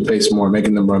and pushing the pace more,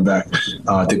 making them run back.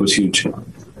 I think was huge.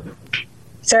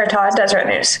 Sarah Todd, Deseret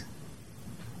News.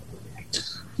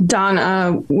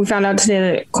 Don, we found out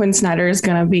today that Quinn Snyder is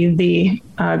going to be the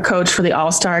coach for the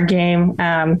All-Star game.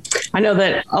 I know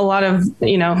that a lot of,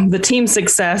 the team's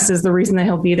success is the reason that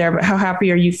he'll be there, but how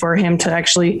happy are you for him to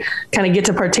actually kind of get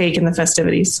to partake in the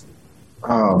festivities?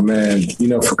 Oh man,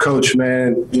 for Coach,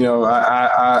 man,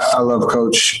 I love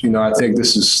Coach. I think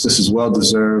this is well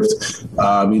deserved.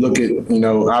 You look at,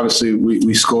 obviously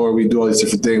we score, we do all these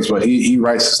different things, but he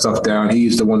writes the stuff down.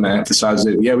 He's the one that emphasizes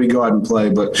it. Yeah, we go out and play,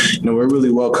 but we're a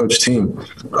really well coached team.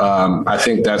 I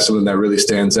think that's something that really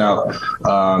stands out.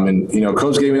 And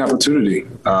Coach gave me an opportunity,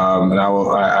 and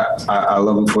I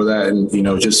love him for that. And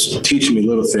just teaching me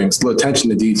little things, little attention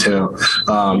to detail,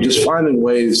 just finding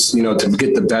ways to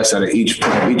get the best out of each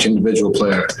individual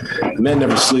player. The man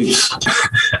never sleeps.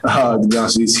 To be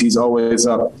honest, he's always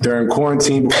up. During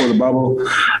quarantine, before the bubble,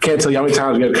 I can't tell you how many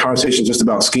times we had conversations just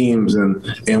about schemes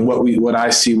and what I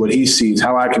see, what he sees,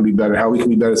 how I can be better, how we can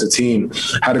be better as a team,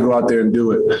 how to go out there and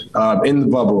do it. In the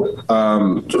bubble,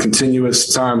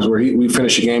 continuous times where we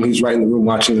finish a game, he's right in the room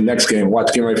watching the next game,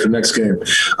 getting ready for the next game.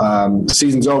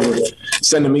 Season's over,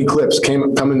 sending me clips,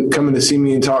 coming to see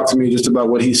me and talk to me just about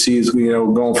what he sees,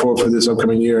 going forward for this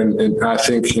upcoming year. And I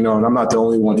think, and I'm not the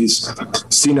only one. He's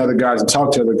seen other guys and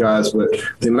talked to other guys, but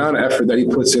the amount of effort that he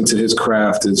puts into his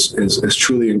craft is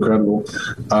truly incredible.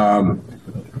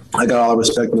 I got all the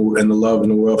respect and the love in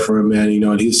the world for him, man.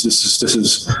 And he's just, this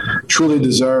is truly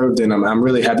deserved, and I'm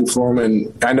really happy for him.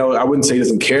 And I know I wouldn't say he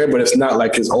doesn't care, but it's not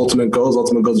like his ultimate goals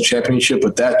to championship.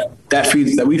 But that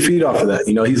we feed off of that.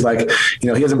 He's like, he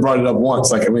hasn't brought it up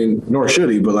once. Like, nor should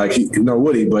he, but nor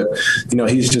would he. But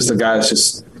he's just a guy that's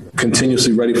just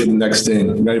continuously ready for the next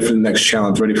thing, ready for the next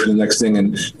challenge, ready for the next thing.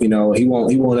 And he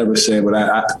won't ever say it,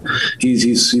 but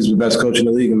he's the best coach in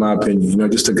the league in my opinion.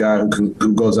 Just a guy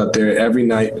who goes out there every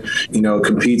night,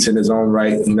 competes in his own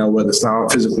right, whether it's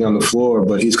not physically on the floor,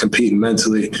 but he's competing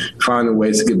mentally, finding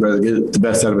ways to get better, get the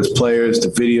best out of his players, the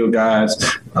video guys,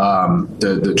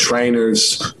 the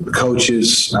trainers, the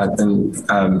coaches. I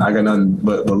got nothing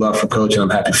but love for Coach, and I'm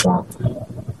happy for him.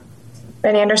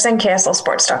 Ben Anderson,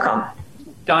 KSLSports.com.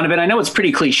 Donovan, I know it's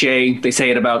pretty cliche. They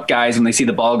say it about guys when they see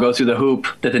the ball go through the hoop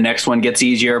that the next one gets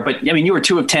easier. But, you were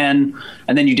 2 of 10,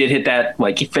 and then you did hit that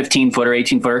 15-footer,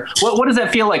 18-footer. What does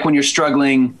that feel like when you're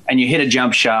struggling and you hit a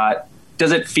jump shot?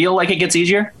 Does it feel like it gets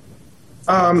easier?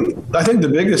 I think the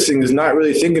biggest thing is not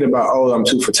really thinking about, I'm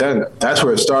 2 for 10. That's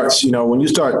where it starts. When you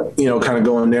start, kind of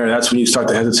going there, that's when you start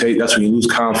to hesitate. That's when you lose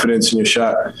confidence in your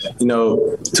shot.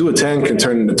 2 of 10 can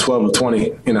turn into 12 of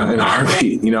 20, in a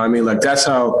heartbeat. That's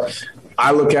how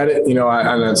I look at it,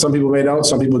 and some people may don't,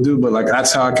 some people do, but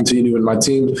that's how I continue with my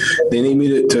team. They need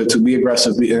me to be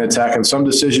aggressive in attack. And some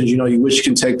decisions, you wish you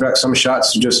can take back. Some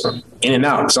shots just in and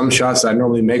out. Some shots that I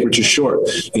normally make, which is short.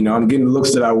 I'm getting the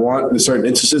looks that I want in certain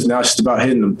instances. Now it's just about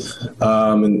hitting them.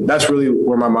 And that's really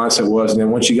where my mindset was. And then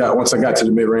once I got to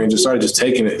the mid range, I started just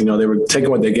taking it. They were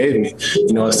taking what they gave me,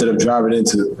 instead of driving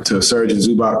into Serge and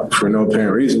Zubac for no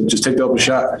apparent reason, just take the open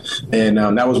shot. And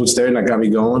that was what's there, and that got me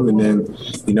going. And then,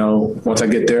 once I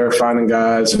get there, finding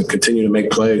guys and continue to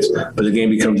make plays, but the game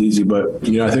becomes easy. But,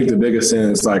 I think the biggest thing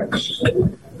is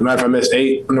no matter if I miss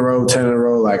 8 in a row, 10 in a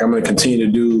row, I'm going to continue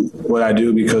to do what I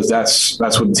do because that's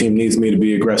what the team needs me to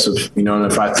be aggressive. And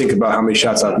if I think about how many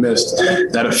shots I've missed,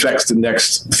 that affects the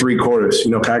next 3 quarters.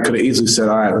 I could have easily said,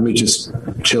 all right, let me just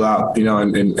chill out,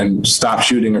 and stop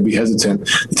shooting or be hesitant.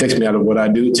 It takes me out of what I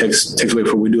do. It takes away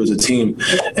from what we do as a team.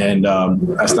 And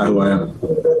that's not who I am.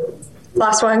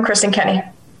 Last one, Kristen Kenny.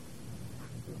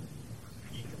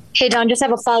 Hey, Don, just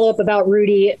have a follow-up about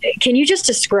Rudy. Can you just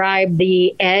describe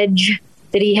the edge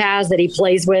that he has, that he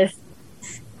plays with?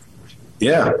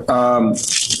 Yeah.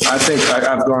 I think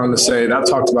I've gone to say, and I've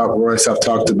talked about Royce, I've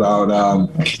talked about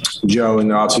Joe in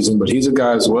the offseason, but he's a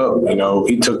guy as well. You know,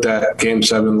 he took that Game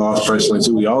 7 loss personally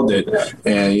too. We all did.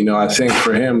 And, you know, I think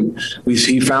for him,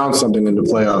 he found something in the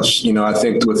playoffs. You know, I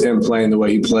think with him playing the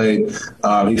way he played,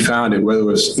 he found it, whether it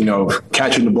was, you know,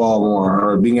 catching the ball more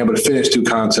or being able to finish through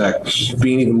contact,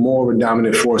 being even more of a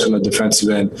dominant force on the defensive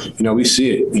end. You know, we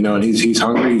see it, you know, and he's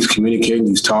hungry, he's communicating,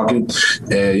 he's talking.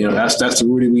 And, you know, that's the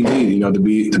Rudy we need, you know, to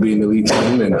be in the elite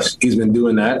team. And he's been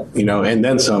doing that, you know, and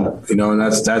then some, you know, and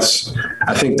that's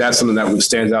I think that's something that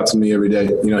stands out to me every day.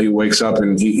 You know, he wakes up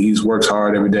and he's works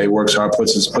hard every day, works hard,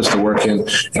 puts the work in,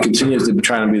 and continues to be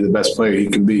trying to be the best player he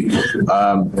can be.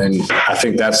 And I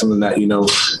think that's something that, you know,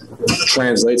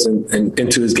 translates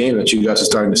into his game that you guys are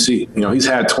starting to see. You know, he's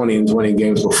had 20 and 20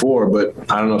 games before, but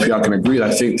I don't know if y'all can agree.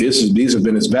 I think these have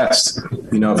been his best.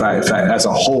 You know, if I as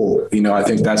a whole, you know, I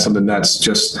think that's something that's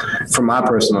just, from my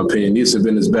personal opinion, these have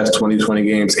been his best 20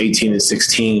 games, 18 and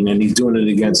 16, and he's doing it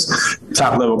against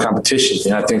top level competition.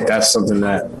 And I think that's something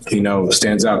that, you know,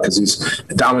 stands out because he's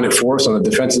a dominant force on the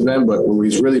defensive end, but where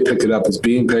he's really picked it up is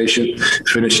being patient,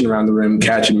 finishing around the rim,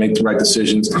 catching, make the right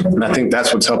decisions. And I think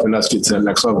that's what's helping us get to that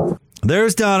next level.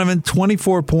 There's Donovan,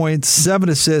 24 points, 7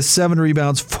 assists, 7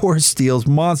 rebounds, 4 steals.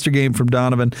 Monster game from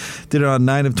Donovan. Did it on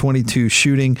 9 of 22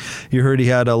 shooting. You heard he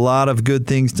had a lot of good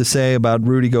things to say about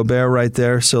Rudy Gobert right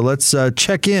there. So let's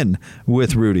check in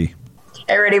with Rudy.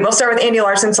 Hey, Rudy, we'll start with Andy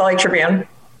Larson, Salt Lake Tribune.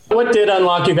 What did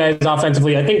unlock you guys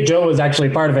offensively? I think Joe was actually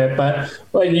part of it, but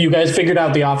you guys figured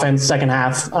out the offense second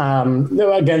half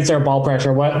against their ball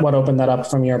pressure. What opened that up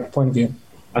from your point of view?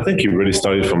 I think it really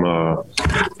started from a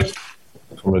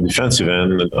defensive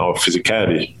end, our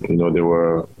physicality. You know, they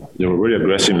were really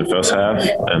aggressive in the first half,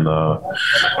 and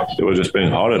they were just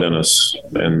playing harder than us.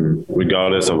 And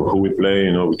regardless of who we play,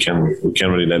 you know, we can't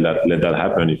really let that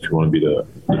happen if you want to be the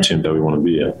team that we want to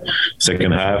be. And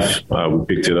second half, we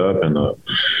picked it up, and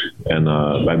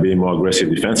by being more aggressive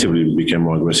defensively, we became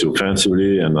more aggressive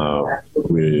offensively, and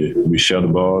we shared the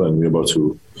ball, and we were able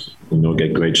to, you know,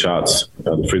 get great shots at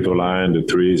the free throw line, the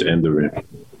threes, and the rim.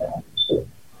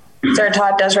 Sarah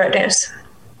Todd, Deseret News.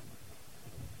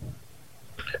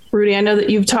 Rudy, I know that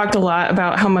you've talked a lot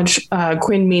about how much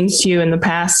Quinn means to you in the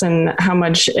past and how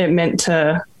much it meant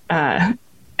to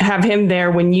have him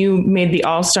there when you made the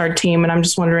All-Star team. And I'm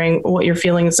just wondering what your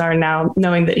feelings are now,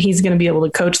 knowing that he's going to be able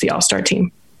to coach the All-Star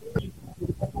team.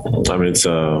 I mean, it's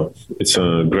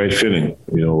a great feeling,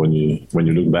 you know, when you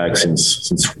look back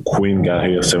since Quinn got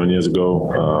here 7 years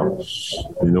ago,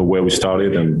 you know, where we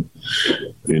started, and,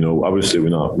 you know, obviously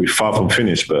we're far from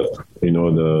finished, but, you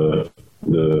know,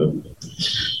 the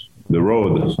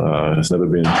road has never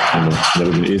been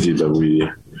easy, but we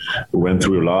went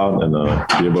through a lot, and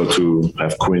be able to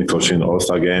have Quinn coaching the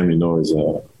All-Star game, you know,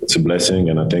 it's a blessing,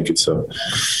 and I think it's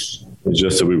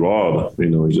just a reward, you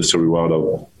know. It's just a reward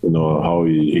of, you know, how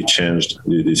he changed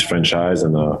this franchise,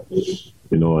 and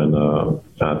you know, and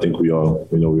I think we all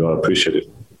appreciate it.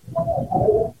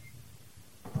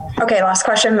 Okay, last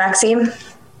question, Maxime.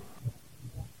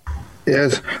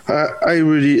 Yes, I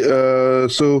really.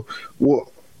 So,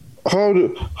 how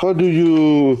do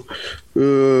you?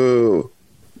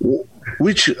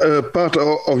 Which part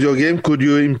of your game could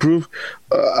you improve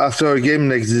after a game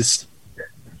like this?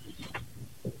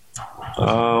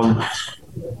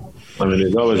 I mean,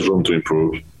 there's always room to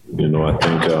improve. You know, I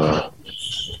think,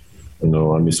 you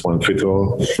know, I missed one free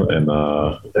throw, and,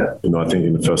 you know, I think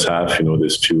in the first half, you know,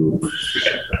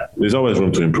 there's always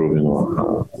room to improve, you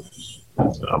know.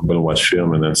 I'm going to watch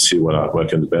film and then see what I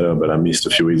can do better, but I missed a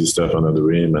few easy stuff under the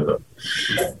rim,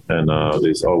 and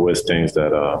there's always things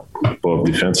that, both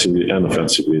defensively and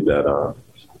offensively, that,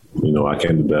 you know, I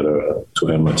can do better to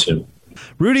help my team.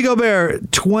 Rudy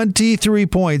Gobert, 23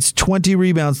 points, 20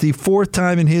 rebounds. The fourth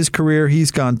time in his career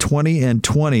he's gone 20 and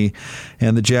 20,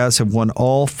 and the Jazz have won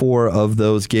all 4 of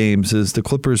those games as the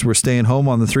Clippers were staying home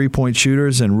on the three-point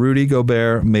shooters, and Rudy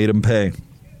Gobert made them pay.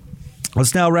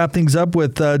 Let's now wrap things up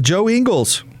with Joe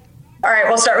Ingles. All right,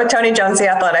 we'll start with Tony Jones, The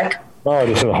Athletic. Oh, I'm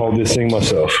just going to hold this thing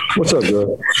myself. What's up,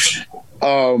 Joe?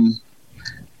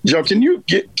 Joe, can you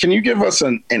give us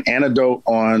an anecdote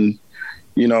on,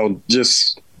 you know,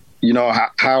 just – you know,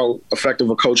 how effective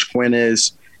a Coach Quinn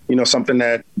is, you know, something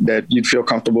that you'd feel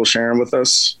comfortable sharing with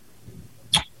us?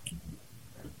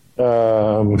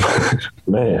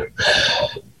 Man.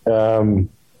 Did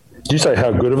you say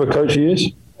how good of a coach he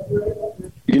is?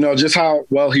 You know, just how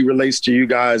well he relates to you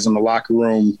guys in the locker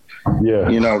room. Yeah.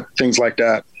 You know, things like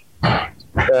that. I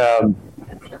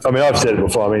mean, I've said it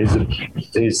before. I mean,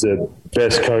 he's the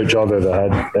best coach I've ever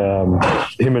had.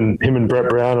 Him and Brett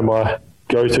Brown are my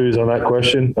go-tos on that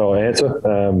question or answer.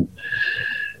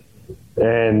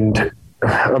 And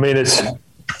I mean, it's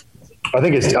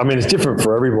different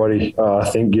for everybody. I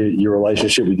think your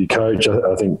relationship with your coach.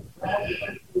 I think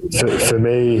for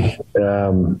me,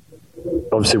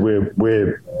 obviously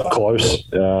we're close,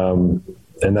 and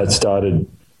that started.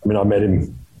 I mean, I met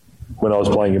him when I was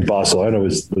playing in Barcelona.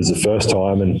 Was the first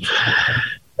time, and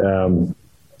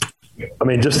I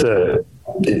mean,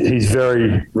 he's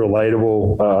very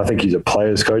relatable. I think he's a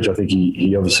player's coach. I think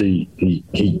he obviously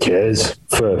he cares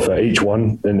for each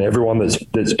one and everyone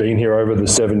that's been here over the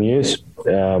 7 years.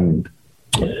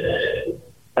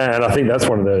 And I think that's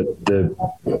one of the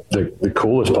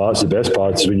coolest parts, the best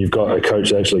parts, is when you've got a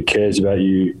coach that actually cares about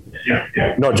you,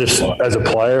 not just as a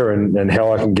player and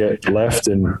how I can get left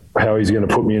and how he's going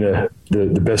to put me in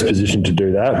the best position to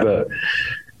do that, but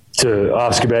to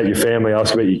ask about your family,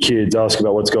 ask about your kids, ask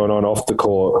about what's going on off the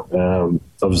court.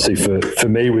 Obviously, for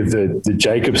me, with the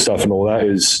Jacob stuff and all that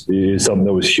is something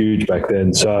that was huge back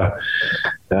then. So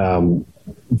the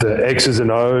X's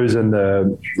and O's and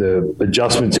the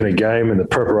adjustments in a game and the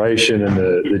preparation and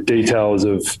the details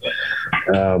of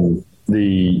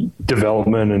the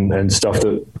development and stuff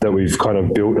that we've kind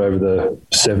of built over the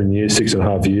 7 years,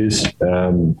 6.5 years,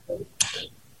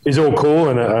 is all cool,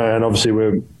 and obviously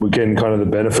we're getting kind of the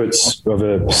benefits of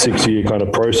a 6-year kind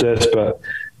of process. But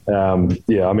I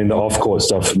mean, the off-court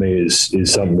stuff for me is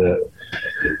something that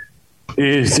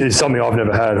is something I've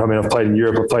never had. I mean, I've played in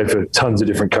Europe, I've played for tons of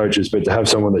different coaches, but to have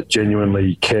someone that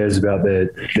genuinely cares about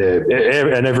their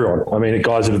and everyone. I mean,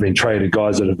 guys that have been traded,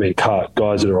 guys that have been cut,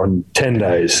 guys that are on 10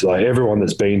 days, like everyone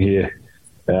that's been here.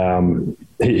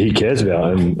 He cares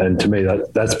about, and to me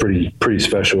that's pretty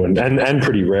special and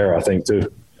pretty rare, I think,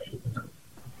 too.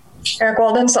 Eric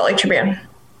Walden, Salt Lake Tribune.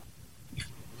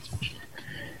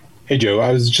 Hey, Joe,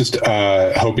 I was just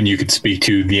hoping you could speak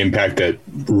to the impact that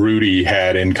Rudy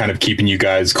had in kind of keeping you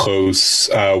guys close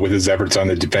with his efforts on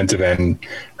the defensive end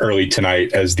early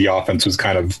tonight as the offense was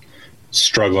kind of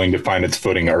struggling to find its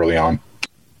footing early on.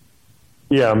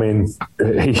 Yeah, I mean,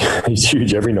 he's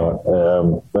huge every night.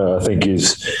 I think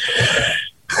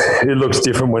it looks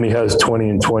different when he has 20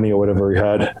 and 20 or whatever he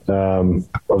had.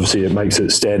 Obviously, it makes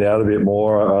it stand out a bit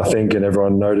more, I think, and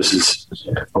everyone notices,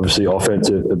 obviously, offense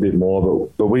a bit more.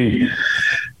 But we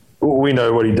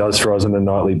know what he does for us on a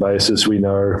nightly basis. We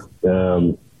know, I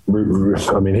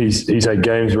mean, he's had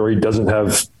games where he doesn't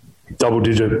have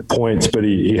double-digit points, but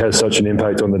he has such an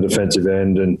impact on the defensive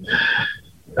end. And,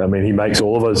 I mean, he makes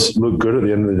all of us look good at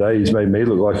the end of the day. He's made me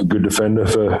look like a good defender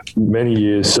for many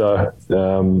years. So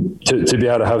to be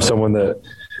able to have someone that,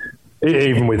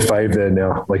 even with Fave there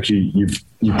now, like you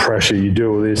pressure, you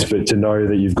do all this, but to know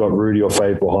that you've got Rudy or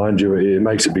Fave behind you, it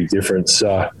makes a big difference.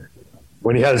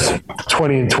 When he has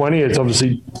 20 and 20, it's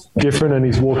obviously different, and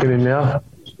he's walking in now.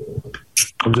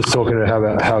 I'm just talking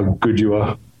about how good you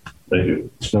are. Thank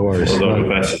you. No worries.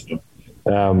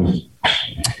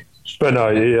 But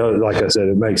no, like I said,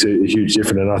 it makes a huge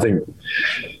difference. And I think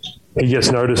he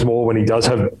gets noticed more when he does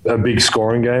have a big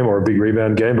scoring game or a big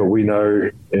rebound game. But we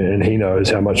know, and he knows,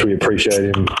 how much we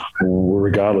appreciate him,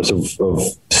 regardless of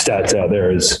stats out there,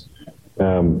 as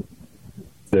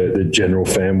the general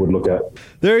fan would look at.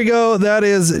 There you go. That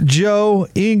is Joe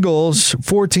Ingles,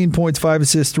 14 points, 5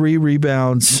 assists, 3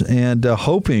 rebounds, and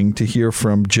hoping to hear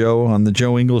from Joe on the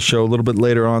Joe Ingles Show a little bit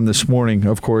later on this morning,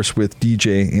 of course, with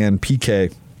DJ and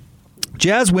PK.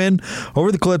 Jazz win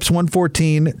over the Clips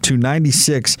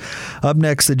 114-96. Up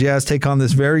next, the Jazz take on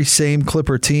this very same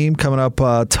Clipper team coming up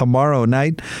tomorrow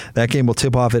night. That game will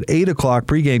tip off at 8 o'clock.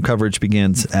 Pre-game coverage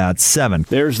begins at 7.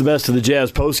 There's the best of the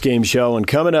Jazz post-game show. And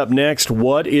coming up next,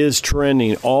 what is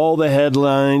trending? All the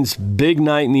headlines, big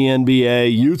night in the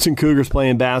NBA. Utes and Cougars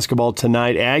playing basketball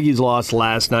tonight. Aggies lost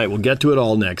last night. We'll get to it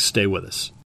all next. Stay with us.